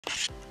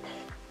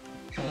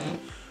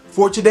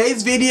For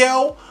today's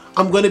video,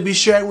 I'm going to be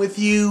sharing with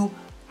you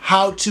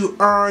how to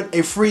earn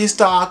a free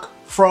stock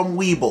from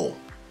Webull.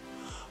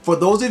 For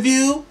those of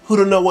you who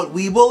don't know what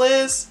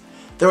Webull is,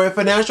 they're a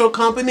financial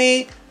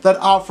company that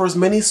offers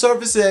many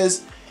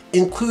services,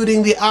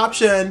 including the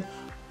option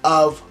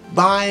of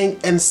buying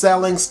and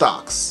selling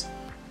stocks.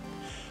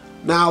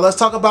 Now let's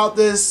talk about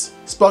this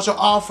special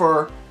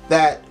offer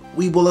that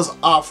Webull is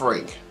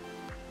offering.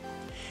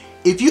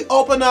 If you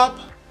open up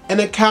an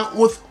account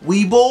with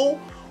Webull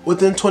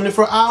within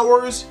 24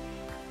 hours,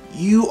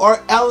 you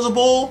are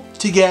eligible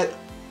to get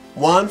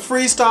one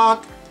free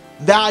stock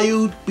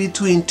valued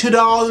between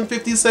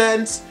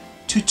 $2.50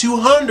 to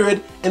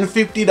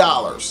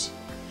 $250.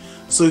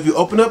 So if you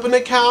open up an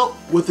account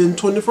within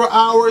 24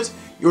 hours,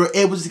 you're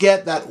able to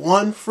get that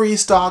one free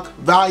stock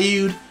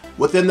valued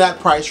within that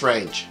price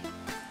range.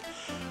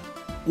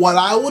 What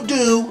I will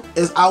do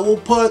is I will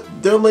put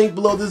their link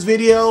below this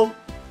video,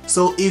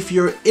 so if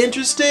you're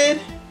interested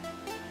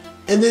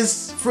in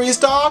this free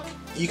stock,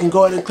 you can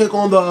go ahead and click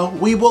on the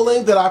Webull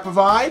link that I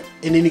provide,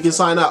 and then you can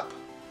sign up.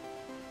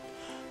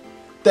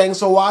 Thanks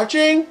for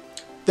watching.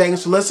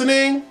 Thanks for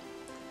listening.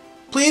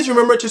 Please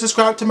remember to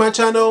subscribe to my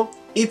channel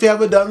if you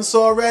haven't done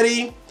so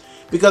already,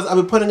 because I'll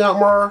be putting out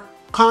more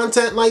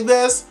content like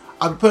this.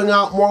 I'll be putting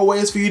out more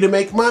ways for you to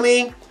make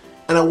money,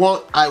 and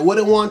I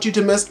wouldn't want you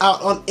to miss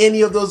out on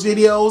any of those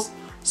videos.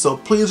 So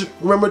please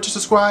remember to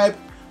subscribe.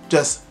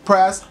 Just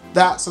press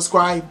that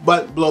subscribe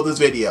button below this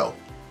video.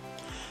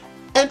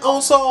 And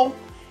also,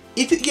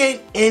 if you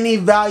gain any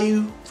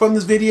value from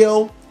this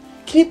video,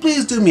 can you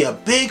please do me a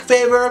big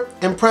favor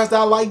and press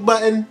that like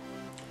button?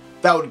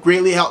 That would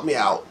greatly help me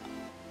out.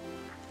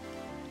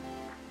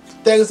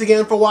 Thanks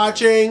again for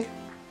watching.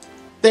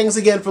 Thanks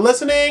again for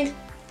listening.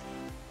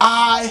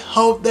 I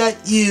hope that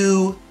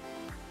you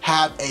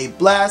have a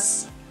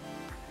blessed,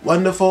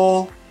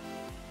 wonderful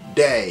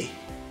day.